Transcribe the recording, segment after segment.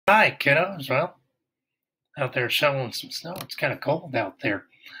Hi, kiddos. Well, out there shoveling some snow. It's kind of cold out there.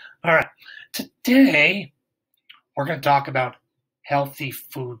 All right. Today, we're going to talk about healthy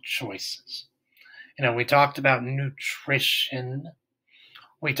food choices. We talked about nutrition.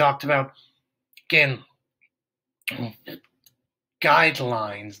 We talked about, again,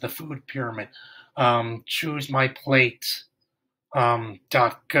 guidelines, the food pyramid,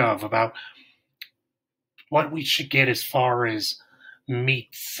 choosemyplate.gov about what we should get as far as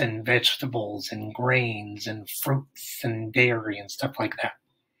meats and vegetables and grains and fruits and dairy and stuff like that.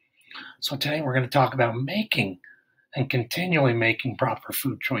 So today we're going to talk about making and continually making proper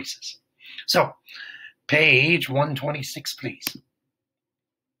food choices. So, page 126, please.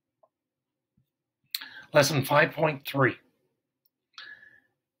 Lesson 5.3.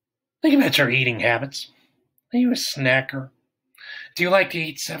 Think about your eating habits. Are you a snacker? Do you like to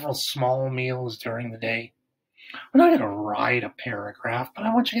eat several small meals during the day? We're not going to write a paragraph, but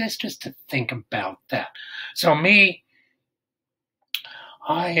I want you guys just to think about that. So me,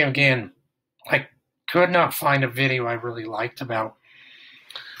 I could not find a video I really liked about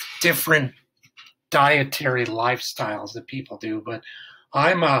different dietary lifestyles that people do, but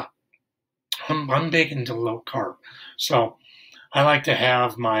I'm big into low carb. So I like to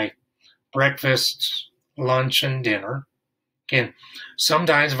have my breakfast, lunch, and dinner. Again,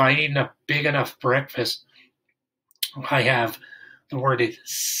 sometimes if I eat a big enough breakfast, I have the word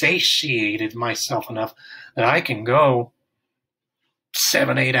satiated myself enough that I can go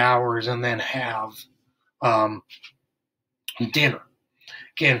 7-8 hours and then have dinner.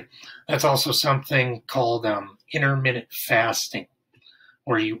 Again, that's also something called intermittent fasting,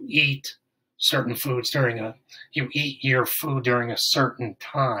 where you eat certain foods you eat your food during a certain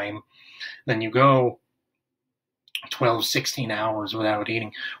time, then you go 12, 16 hours without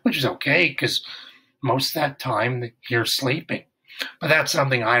eating, which is okay because most of that time you're sleeping. But that's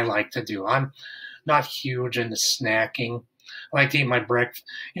something I like to do. I'm not huge into snacking. I like to eat my breakfast.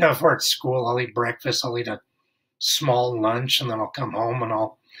 If we're at school, I'll eat breakfast. I'll eat a small lunch, and then I'll come home and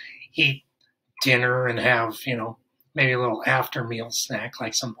I'll eat dinner and have, maybe a little after meal snack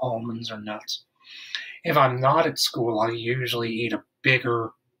like some almonds or nuts. If I'm not at school, I usually eat a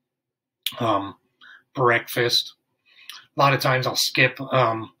bigger breakfast. A lot of times I'll skip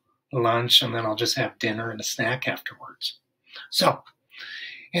lunch and then I'll just have dinner and a snack afterwards. So,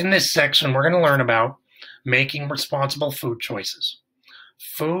 in this section, we're going to learn about making responsible food choices.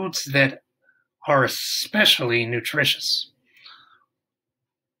 Foods that are especially nutritious.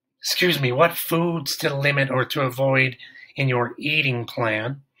 What foods to limit or to avoid in your eating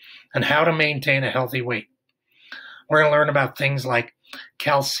plan, and how to maintain a healthy weight. We're going to learn about things like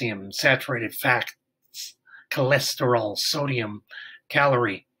calcium, saturated fats, cholesterol, sodium,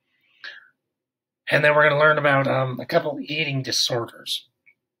 calorie. And then we're going to learn about a couple eating disorders: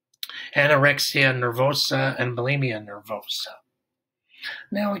 anorexia nervosa and bulimia nervosa.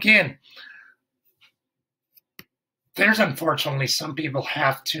 Now, again, there's unfortunately some people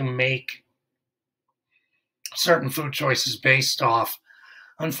have to make certain food choices based off.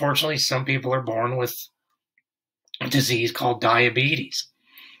 Unfortunately, some people are born with a disease called diabetes.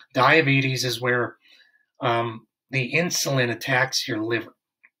 Diabetes is where the insulin attacks your liver,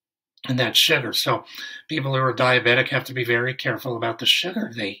 and that's sugar. So people who are diabetic have to be very careful about the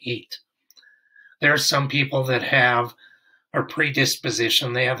sugar they eat. There are some people that have a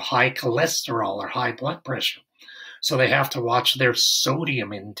predisposition. They have high cholesterol or high blood pressure. So they have to watch their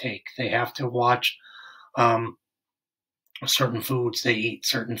sodium intake. They have to watch certain foods they eat,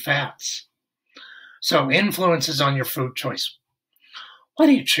 certain fats. So influences on your food choice. Why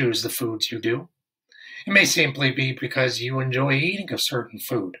do you choose the foods you do? It may simply be because you enjoy eating a certain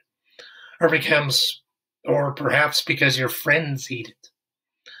food, or perhaps because your friends eat it.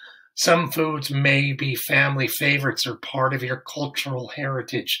 Some foods may be family favorites or part of your cultural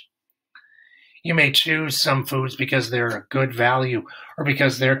heritage. You may choose some foods because they're a good value or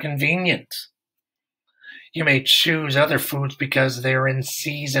because they're convenient. You may choose other foods because they're in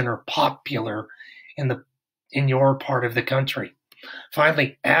season or popular in your part of the country.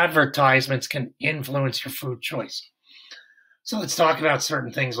 Finally, advertisements can influence your food choice. So let's talk about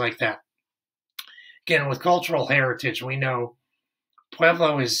certain things like that. Again, with cultural heritage, we know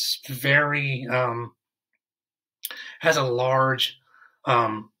Pueblo is has a large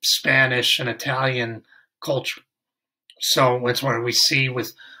Spanish and Italian culture. So that's what we see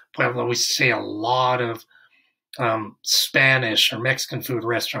with Pueblo. We see a lot of Spanish or Mexican food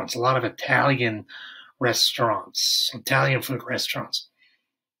restaurants, a lot of Italian food restaurants.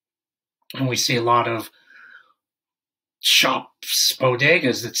 And we see a lot of shops,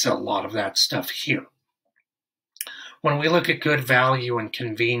 bodegas that sell a lot of that stuff here. when we look at good value and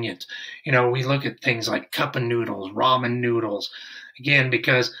convenient, we look at things like cup of noodles, ramen noodles, again,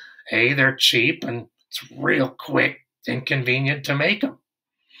 because A, they're cheap and it's real quick and convenient to make them.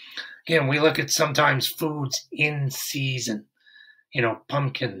 Again, we look at sometimes foods in season,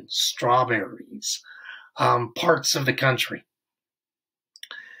 pumpkins, strawberries, parts of the country.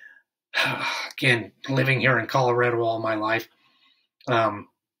 Again, living here in Colorado all my life,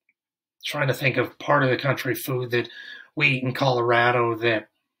 trying to think of part of the country food that we eat in Colorado that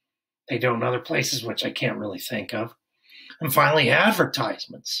they don't in other places, which I can't really think of. And finally,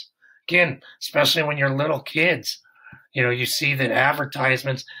 advertisements. Again, especially when you're little kids, you see that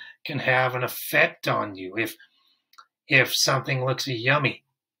advertisements can have an effect on you. If something looks yummy,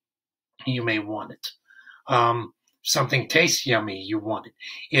 you may want it. Something tastes yummy, you want it.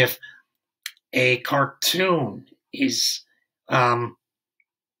 If a cartoon is that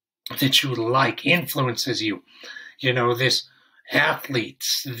you like influences you, this athlete,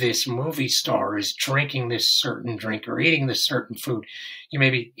 this movie star is drinking this certain drink or eating this certain food, you may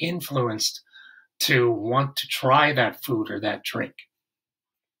be influenced to want to try that food or that drink.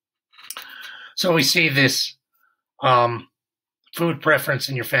 So we see this food preference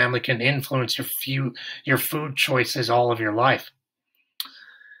in your family can influence your food choices all of your life.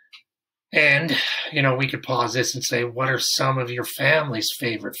 And, we could pause this and say, what are some of your family's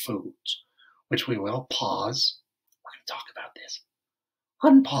favorite foods? Which we will pause. We're going to talk about this.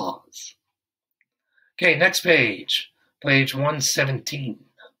 Unpause. Okay, next page. Page 117.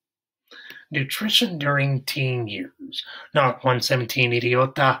 Nutrition during teen years. Not 117,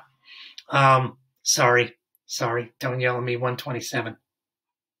 idiota. Sorry. Don't yell at me, 127.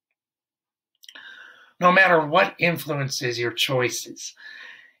 No matter what influences your choices,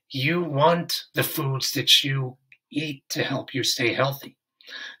 you want the foods that you eat to help you stay healthy.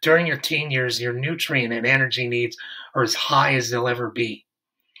 During your teen years, your nutrient and energy needs are as high as they'll ever be.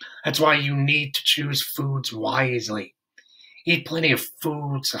 That's why you need to choose foods wisely. Eat plenty of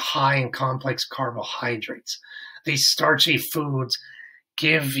foods high in complex carbohydrates. These starchy foods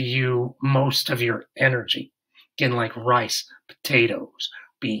give you most of your energy. Again, like rice, potatoes,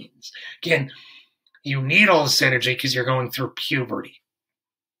 beans. Again, you need all this energy because you're going through puberty.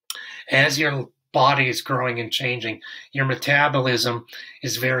 As your body is growing and changing, your metabolism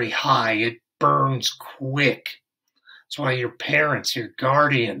is very high. It burns quick. That's why your parents, your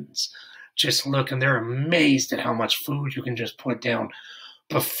guardians, just look and they're amazed at how much food you can just put down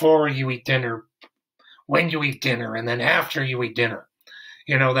before you eat dinner, when you eat dinner, and then after you eat dinner.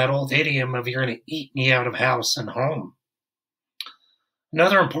 That old idiom of you're going to eat me out of house and home.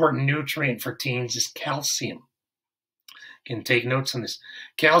 Another important nutrient for teens is calcium. You can take notes on this.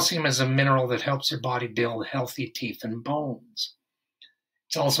 Calcium is a mineral that helps your body build healthy teeth and bones.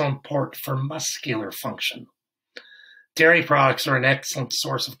 It's also important for muscular function. Dairy products are an excellent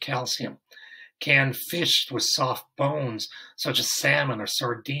source of calcium. Canned fish with soft bones, such as salmon or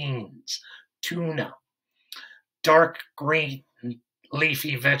sardines, tuna. Dark green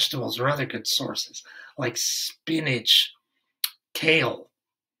leafy vegetables are other good sources, like spinach, kale,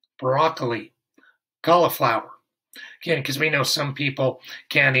 broccoli, cauliflower. Again, because we know some people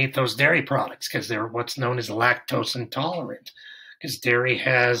can't eat those dairy products because they're what's known as lactose intolerant, because dairy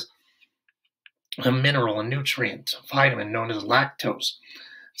has a mineral, a nutrient, a vitamin known as lactose.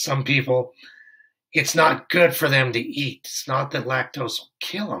 Some people, it's not good for them to eat. It's not that lactose will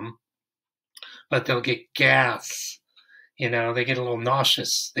kill them, but they'll get gas. They get a little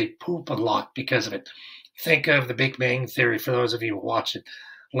nauseous. They poop a lot because of it. Think of The Big Bang Theory, for those of you who watch it.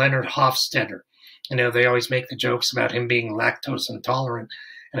 Leonard Hofstadter. They always make the jokes about him being lactose intolerant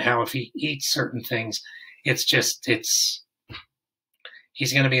and how if he eats certain things, he's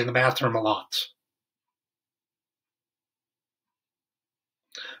going to be in the bathroom a lot.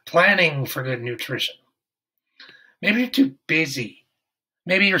 Planning for good nutrition. Maybe you're too busy.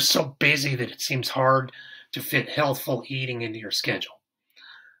 Maybe you're so busy that it seems hard to fit healthful eating into your schedule.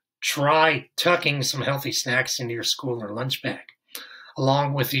 Try tucking some healthy snacks into your school or lunch bag.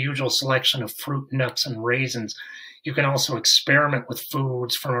 Along with the usual selection of fruit, nuts, and raisins, you can also experiment with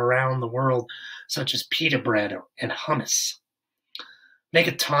foods from around the world, such as pita bread and hummus. Make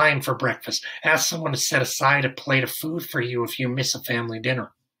a time for breakfast. Ask someone to set aside a plate of food for you if you miss a family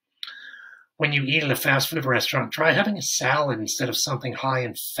dinner. When you eat at a fast food restaurant, try having a salad instead of something high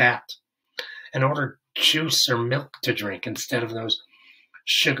in fat. And order juice or milk to drink instead of those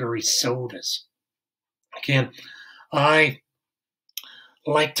sugary sodas. Again, I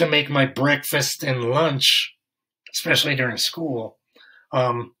like to make my breakfast and lunch, especially during school,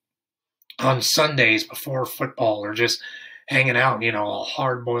 on Sundays before football or just hanging out, I'll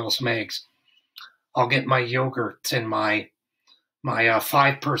hard boil some eggs. I'll get my yogurt and my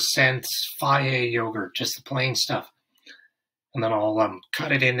 5% Faye yogurt, just the plain stuff. And then I'll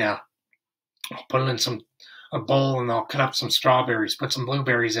cut it in now. I'll put it in a bowl, and I'll cut up some strawberries, put some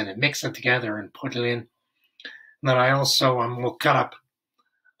blueberries in it, mix it together, and put it in. And then I also will cut up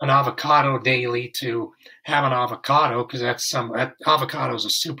an avocado daily to have an avocado, because avocado is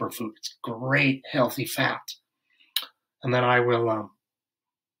a superfood. It's great, healthy fat. And then I will,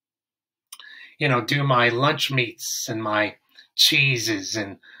 do my lunch meats and my cheeses,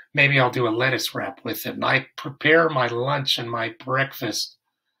 and maybe I'll do a lettuce wrap with it. And I prepare my lunch and my breakfast,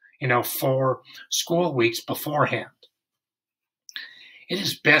 for school weeks beforehand. It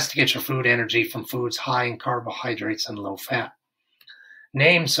is best to get your food energy from foods high in carbohydrates and low fat.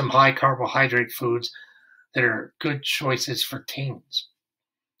 Name some high carbohydrate foods that are good choices for teens.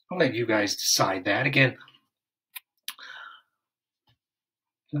 I'll let you guys decide that. Again,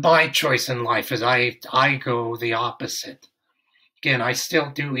 my choice in life is I go the opposite. Again, I still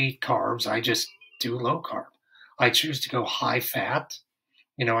do eat carbs. I just do low carb. I choose to go high fat.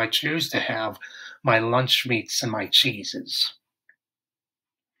 I choose to have my lunch meats and my cheeses.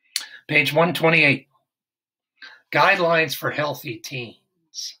 Page 128. Guidelines for healthy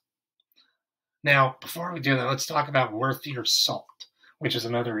teens. Now, before we do that, let's talk about worth your salt, which is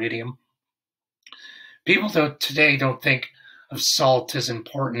another idiom. People today don't think of salt as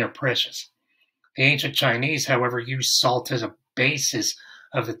important or precious. The ancient Chinese, however, used salt as a basis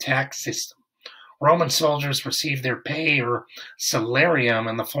of the tax system. Roman soldiers received their pay or salarium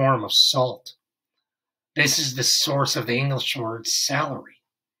in the form of salt. This is the source of the English word salary.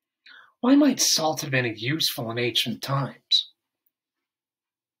 Why might salt have been useful in ancient times?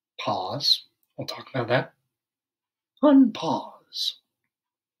 Pause. We'll talk about that. Unpause.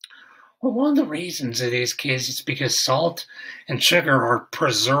 Well, one of the reasons it is, kids, is because salt and sugar are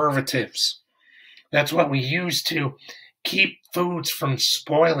preservatives. That's what we use to keep foods from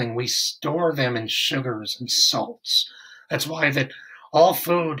spoiling. We store them in sugars and salts. That's why that all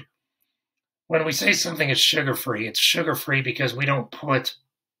food, when we say something is sugar-free, it's sugar-free because we don't put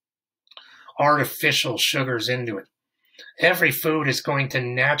artificial sugars into it. Every food is going to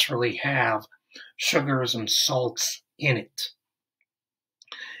naturally have sugars and salts in it.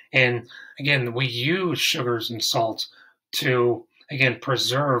 And again, we use sugars and salts to,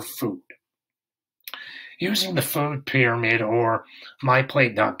 preserve food. Using the food pyramid or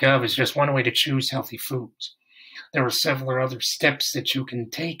myplate.gov is just one way to choose healthy foods. There are several other steps that you can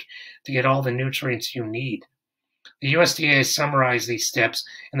take to get all the nutrients you need. The USDA has summarized these steps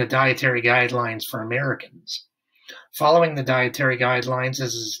in the Dietary Guidelines for Americans. Following the dietary guidelines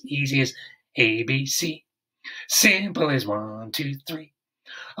is as easy as ABC. Simple as 1, 2, 3.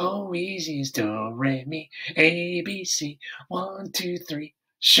 Oh, easy as do, re, mi, ABC. 1, 2, 3.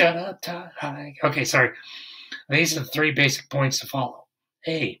 Shut up, high. Okay, sorry. These are the 3 basic points to follow.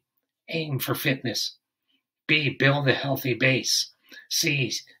 A, aim for fitness. B, build a healthy base.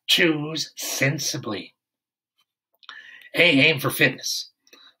 C, choose sensibly. A, aim for fitness.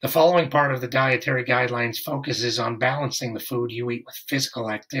 The following part of the dietary guidelines focuses on balancing the food you eat with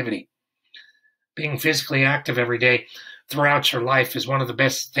physical activity. Being physically active every day throughout your life is one of the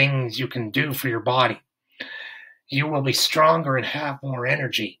best things you can do for your body. You will be stronger and have more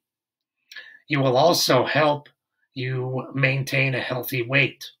energy. You will also help you maintain a healthy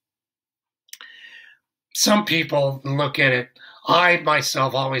weight. Some people look at it. I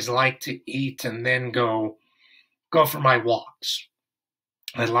myself always like to eat and then go for my walks.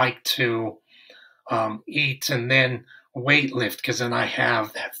 I like to eat and then weight lift, because then I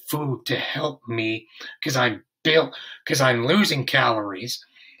have that food to help me, because I'm losing calories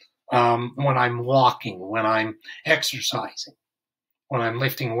when I'm walking, when I'm exercising, when I'm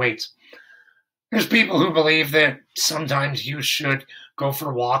lifting weights. There's people who believe that sometimes you should go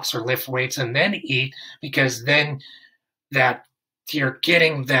for walks or lift weights and then eat, because then that you're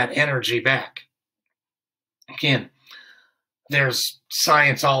getting that energy back. Again, there's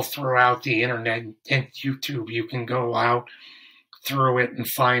science all throughout the internet and YouTube. You can go out through it and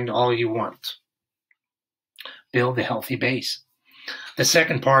find all you want. Build a healthy base. The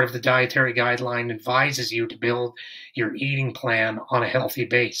second part of the dietary guideline advises you to build your eating plan on a healthy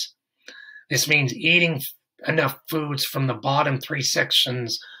base. This means eating enough foods from the bottom 3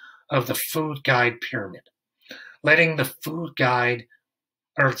 sections of the food guide pyramid. Letting the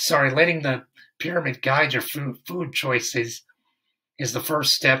pyramid guide your food choices is the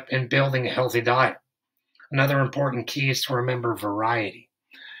first step in building a healthy diet. Another important key is to remember variety.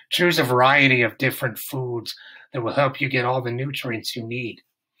 Choose a variety of different foods that will help you get all the nutrients you need.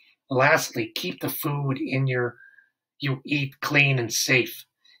 Lastly, keep the food you eat clean and safe.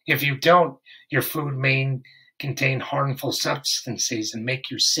 If you don't, your food may contain harmful substances and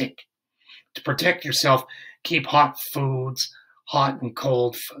make you sick. To protect yourself, keep hot foods hot and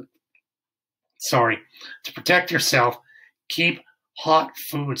cold. To protect yourself, keep hot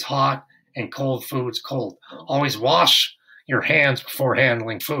foods hot and cold foods cold. Always wash your hands before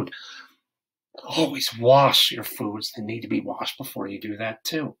handling food. Always wash your foods that need to be washed before you do that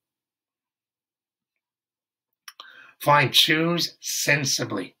too. Choose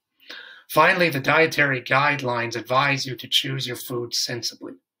sensibly. Finally, the dietary guidelines advise you to choose your food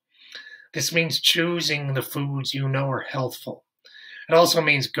sensibly. This means choosing the foods you know are healthful. It also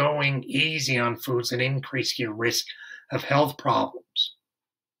means going easy on foods that increase your risk of health problems.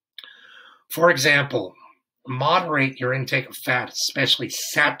 For example, moderate your intake of fat, especially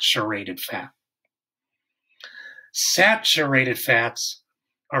saturated fat. Saturated fats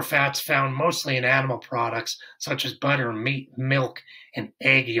are fats found mostly in animal products such as butter, meat, milk, and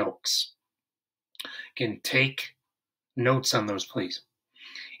egg yolks. Again, take notes on those, please.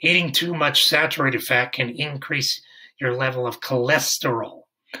 Eating too much saturated fat can increase your level of cholesterol.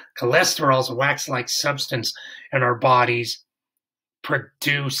 Cholesterol is a wax-like substance in our bodies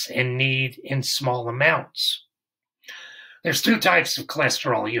produce and need in small amounts. There's two types of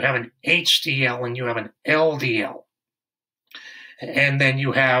cholesterol. You have an HDL and you have an LDL. And then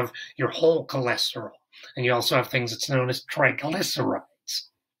you have your whole cholesterol. And you also have things that's known as triglycerides.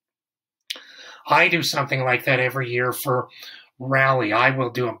 I do something like that every year for Rally. I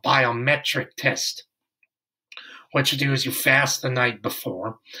will do a biometric test. What you do is you fast the night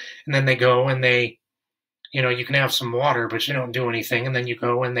before, and then they go and they, you can have some water, but you don't do anything, and then you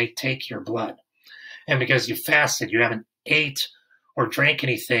go and they take your blood. And because you fasted, you haven't ate or drank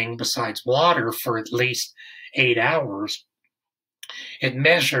anything besides water for at least 8 hours, it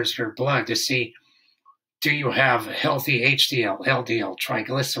measures your blood to see, do you have healthy HDL, LDL,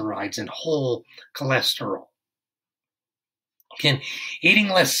 triglycerides, and whole cholesterol? Again, eating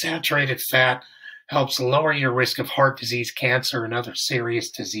less saturated fat helps lower your risk of heart disease, cancer, and other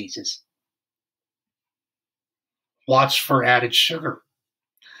serious diseases. Watch for added sugar.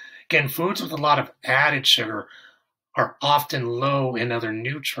 Again, foods with a lot of added sugar are often low in other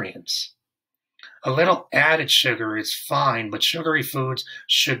nutrients. A little added sugar is fine, but sugary foods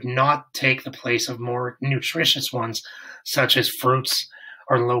should not take the place of more nutritious ones, such as fruits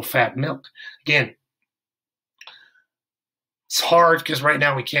or low-fat milk. Again, it's hard because right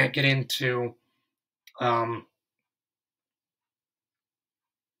now we can't get into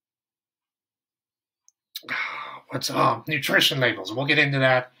nutrition labels. We'll get into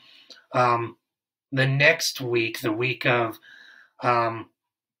that the next week, the week of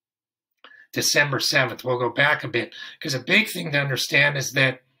December 7th. We'll go back a bit because a big thing to understand is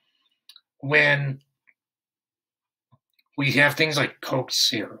that when we have things like Coke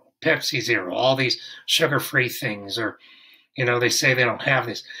Zero, Pepsi Zero, all these sugar-free things, or they say they don't have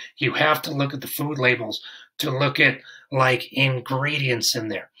this. You have to look at the food labels to look at like ingredients in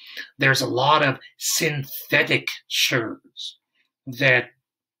there. There's a lot of synthetic sugars that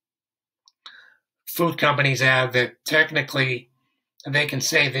food companies have that technically they can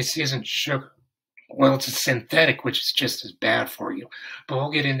say this isn't sugar. Well, it's a synthetic, which is just as bad for you. But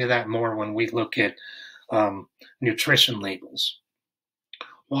we'll get into that more when we look at nutrition labels.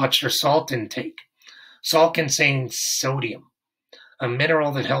 Watch your salt intake. Salt contains sodium, a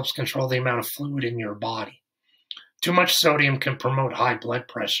mineral that helps control the amount of fluid in your body. Too much sodium can promote high blood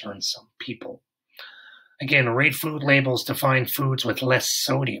pressure in some people. Again, read food labels to find foods with less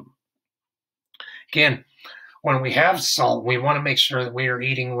sodium. Again, when we have salt, we want to make sure that we are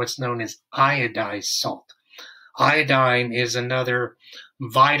eating what's known as iodized salt. Iodine is another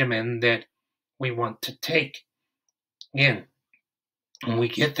vitamin that we want to take. Again, and we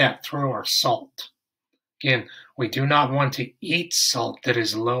get that through our salt. Again, we do not want to eat salt that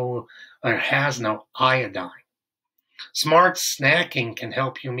is low or has no iodine. Smart snacking can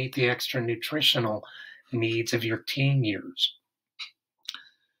help you meet the extra nutritional needs of your teen years.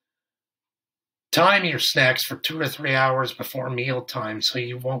 Time your snacks for 2 or 3 hours before mealtime so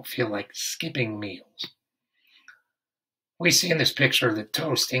you won't feel like skipping meals. We see in this picture that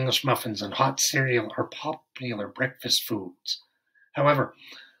toast, English muffins, and hot cereal are popular breakfast foods. However,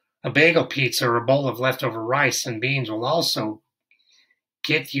 a bagel pizza or a bowl of leftover rice and beans will also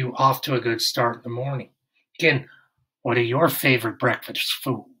get you off to a good start in the morning. Again, what are your favorite breakfast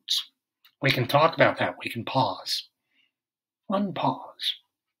foods? We can talk about that. We can pause. Unpause.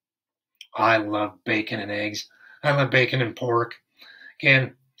 I love bacon and eggs. I love bacon and pork.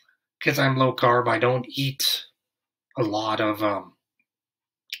 Again, because I'm low carb, I don't eat a lot of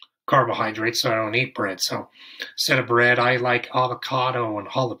carbohydrates, so I don't eat bread. So instead of bread, I like avocado and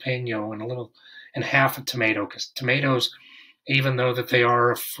jalapeno and half a tomato, because tomatoes, even though that they are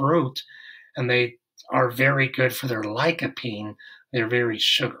a fruit and they are very good for their lycopene, they're very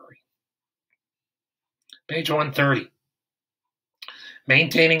sugary. Page 130.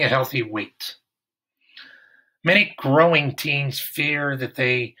 Maintaining a healthy weight. Many growing teens fear that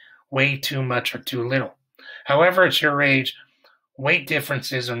they weigh too much or too little. However, at your age, weight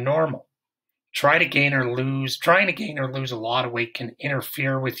differences are normal. Trying to gain or lose a lot of weight can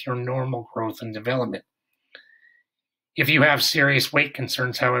interfere with your normal growth and development. If you have serious weight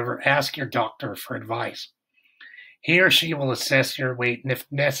concerns, however, ask your doctor for advice. He or she will assess your weight and, if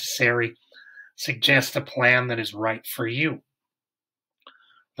necessary, suggest a plan that is right for you.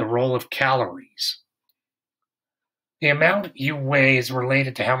 The role of calories. The amount you weigh is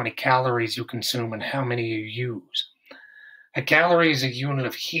related to how many calories you consume and how many you use. A calorie is a unit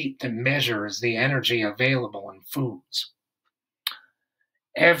of heat that measures the energy available in foods.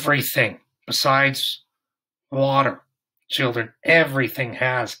 Everything besides water, children, everything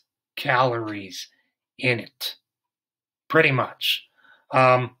has calories in it. Pretty much.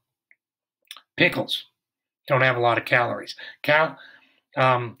 Pickles don't have a lot of calories.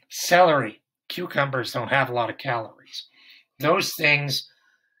 Celery, cucumbers don't have a lot of calories. Those things,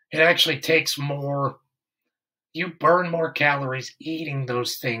 it actually takes more, you burn more calories eating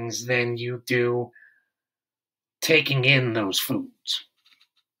those things than you do taking in those foods.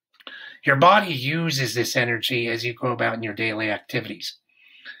 Your body uses this energy as you go about in your daily activities.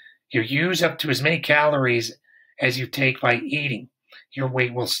 You use up to as many calories as you take by eating. Your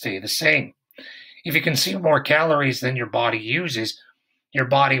weight will stay the same. If you consume more calories than your body uses, your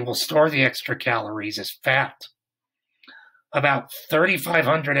body will store the extra calories as fat. About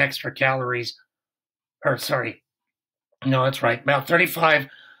 3,500 extra calories, about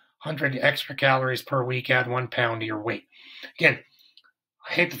 3,500 extra calories per week add 1 pound to your weight. Again,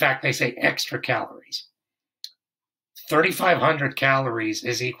 I hate the fact they say extra calories. 3,500 calories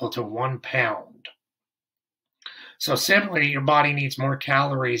is equal to 1 pound. So similarly, your body needs more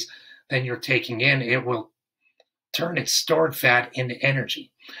calories than you're taking in. It will turn its stored fat into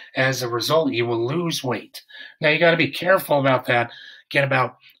energy. As a result, you will lose weight. Now, you got to be careful about that. Again,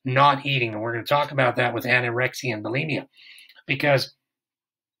 about not eating. And we're going to talk about that with anorexia and bulimia, because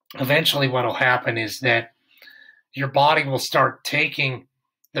eventually what will happen is that your body will start taking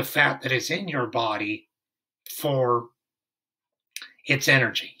the fat that is in your body for its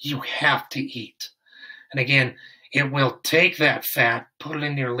energy. You have to eat. And again, it will take that fat, put it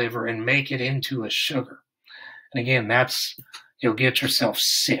in your liver, and make it into a sugar. And again, you'll get yourself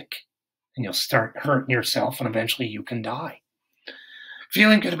sick, and you'll start hurting yourself, and eventually you can die.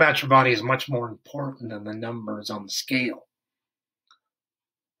 Feeling good about your body is much more important than the numbers on the scale.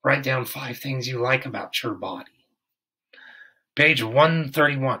 Write down 5 things you like about your body. Page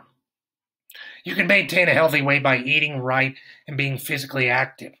 131. You can maintain a healthy weight by eating right and being physically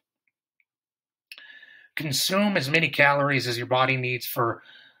active. Consume as many calories as your body needs for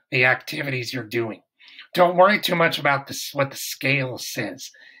the activities you're doing. Don't worry too much about what the scale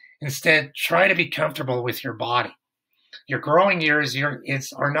says. Instead, try to be comfortable with your body. Your growing years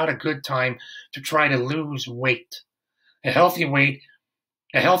are not a good time to try to lose weight. A healthy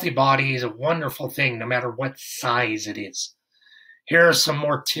body is a wonderful thing, no matter what size it is. Here are some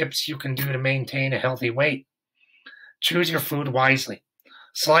more tips you can do to maintain a healthy weight. Choose your food wisely. A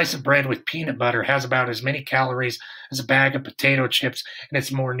slice of bread with peanut butter has about as many calories as a bag of potato chips, and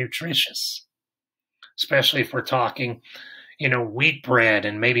it's more nutritious. Especially if we're talking, wheat bread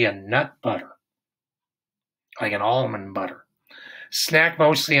and maybe a nut butter, like an almond butter. Snack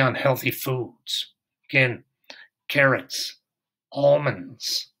mostly on healthy foods. Again, carrots,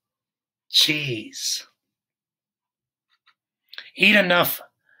 almonds, cheese. Eat enough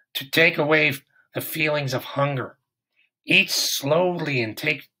to take away the feelings of hunger. Eat slowly and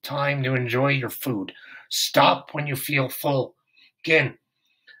take time to enjoy your food. Stop when you feel full. Again,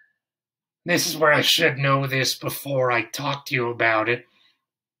 this is where I should know this before I talk to you about it,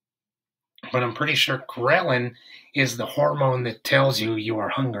 but I'm pretty sure ghrelin is the hormone that tells you are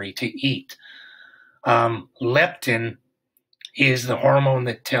hungry to eat. Leptin is the hormone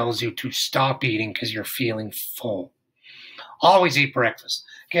that tells you to stop eating because you're feeling full. Always eat breakfast.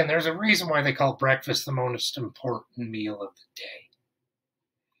 Again, there's a reason why they call breakfast the most important meal of the day.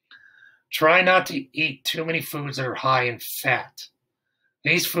 Try not to eat too many foods that are high in fat.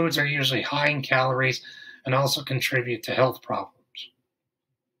 These foods are usually high in calories and also contribute to health problems.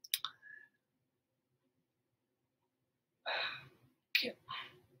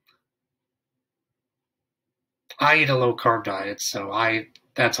 I eat a low-carb diet, so I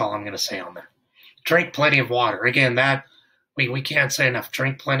That's all I'm going to say on that. Drink plenty of water. Again, that we can't say enough.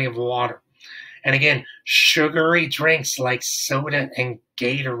 Drink plenty of water. And again, sugary drinks like soda and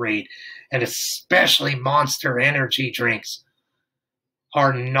Gatorade, and especially Monster energy drinks,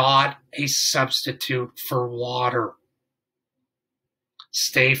 are not a substitute for water.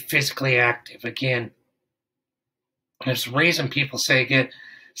 Stay physically active. Again, there's a reason people say get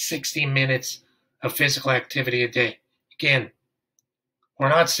 60 minutes of physical activity a day. Again, we're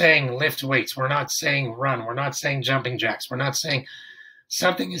not saying lift weights. We're not saying run. We're not saying jumping jacks. We're not saying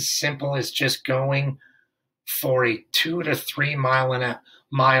something as simple as just going for a 2 to 3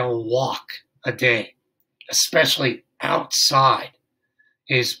 mile walk a day, especially outside,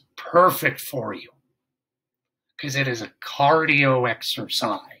 is perfect for you because it is a cardio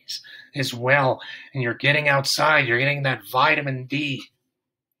exercise as well. And you're getting outside, you're getting that vitamin D.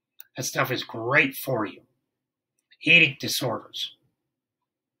 That stuff is great for you. Eating disorders.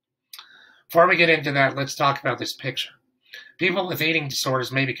 Before we get into that, let's talk about this picture. People with eating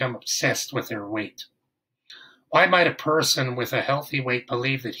disorders may become obsessed with their weight. Why might a person with a healthy weight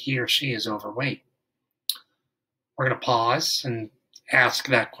believe that he or she is overweight? We're going to pause and ask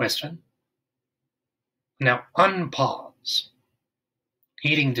that question. Now, unpause.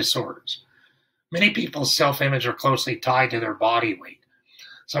 Eating disorders. Many people's self-image are closely tied to their body weight.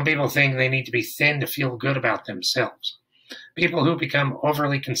 Some people think they need to be thin to feel good about themselves. People who become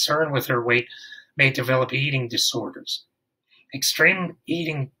overly concerned with their weight may develop eating disorders. Extreme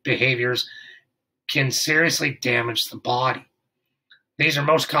eating behaviors can seriously damage the body. These are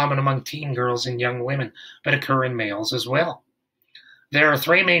most common among teen girls and young women, but occur in males as well. There are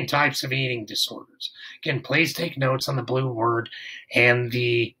 3 main types of eating disorders. Again, please take notes on the blue word and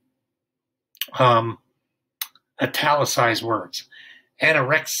the italicized words.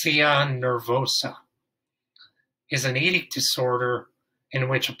 Anorexia nervosa is an eating disorder in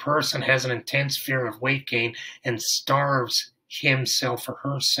which a person has an intense fear of weight gain and starves himself or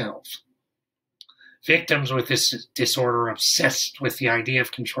herself. Victims with this disorder are obsessed with the idea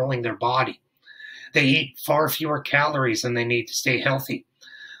of controlling their body. They eat far fewer calories than they need to stay healthy.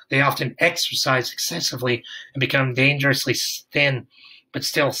 They often exercise excessively and become dangerously thin, but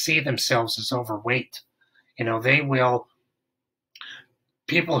still see themselves as overweight.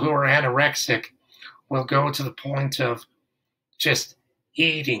 People who are anorexic will go to the point of just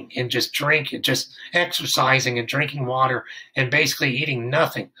eating and just drinking, just exercising and drinking water and basically eating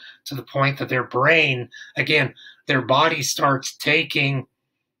nothing, to the point that their brain, again, their body starts taking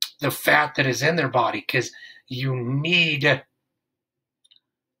the fat that is in their body, because your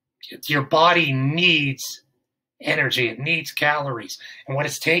body needs energy. It needs calories. And what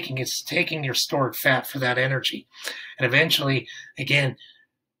it's taking is taking your stored fat for that energy. And eventually, again,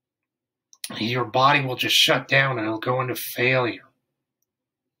 your body will just shut down and it'll go into failure.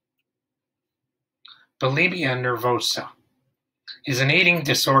 Bulimia nervosa is an eating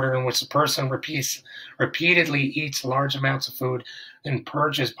disorder in which a person repeatedly eats large amounts of food, then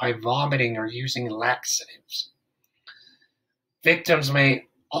purges by vomiting or using laxatives. Victims may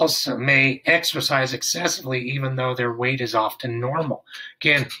exercise excessively even though their weight is often normal.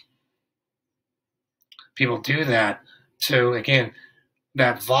 Again, people do that to, again,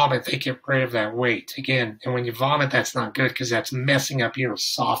 that vomit, they get rid of that weight. Again, and when you vomit, that's not good because that's messing up your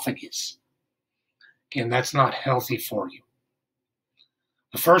esophagus. Again, that's not healthy for you.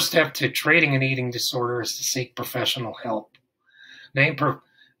 The first step to treating an eating disorder is to seek professional help.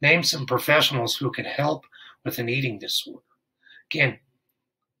 Name some professionals who can help with an eating disorder. Again,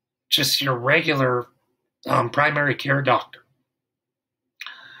 just your regular primary care doctor.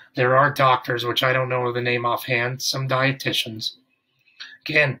 There are doctors, which I don't know the name offhand, some dietitians.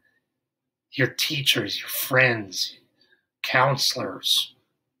 Again, your teachers, your friends, counselors,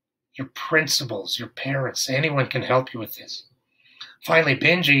 your principals, your parents, anyone can help you with this. Finally,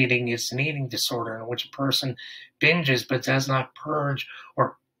 binge eating is an eating disorder in which a person binges but does not purge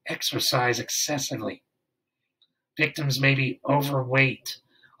or exercise excessively. Victims may be overweight,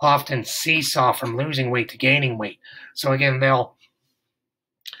 often seesaw from losing weight to gaining weight. So again, they'll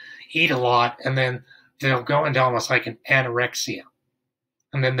eat a lot and then they'll go into almost like an anorexia.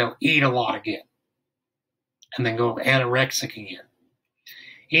 And then they'll eat a lot again and then go anorexic again.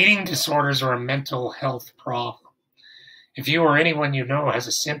 Eating disorders are a mental health problem. If you or anyone you know has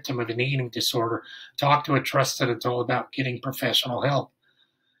a symptom of an eating disorder, talk to a trusted adult about getting professional help.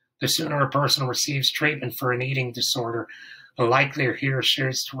 The sooner a person receives treatment for an eating disorder, the likelier he or she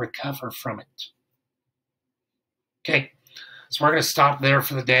is to recover from it. Okay, so we're going to stop there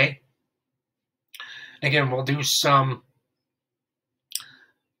for the day. Again, we'll do some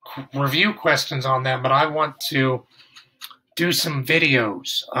review questions on that, but I want to do some videos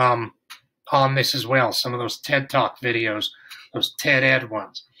on this as well. Some of those TED Talk videos, those TED Ed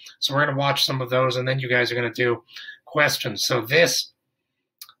ones. So we're going to watch some of those, and then you guys are going to do questions. So this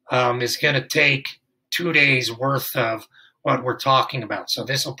is going to take 2 days worth of what we're talking about. So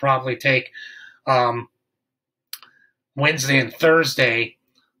this will probably take Wednesday and Thursday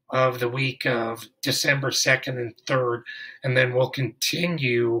of the week of December 2nd and 3rd, and then we'll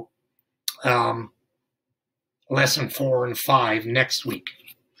continue lesson 4 and 5 next week.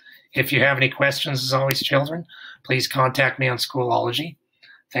 If you have any questions, as always, children, please contact me on Schoolology.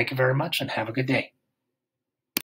 Thank you very much, and have a good day.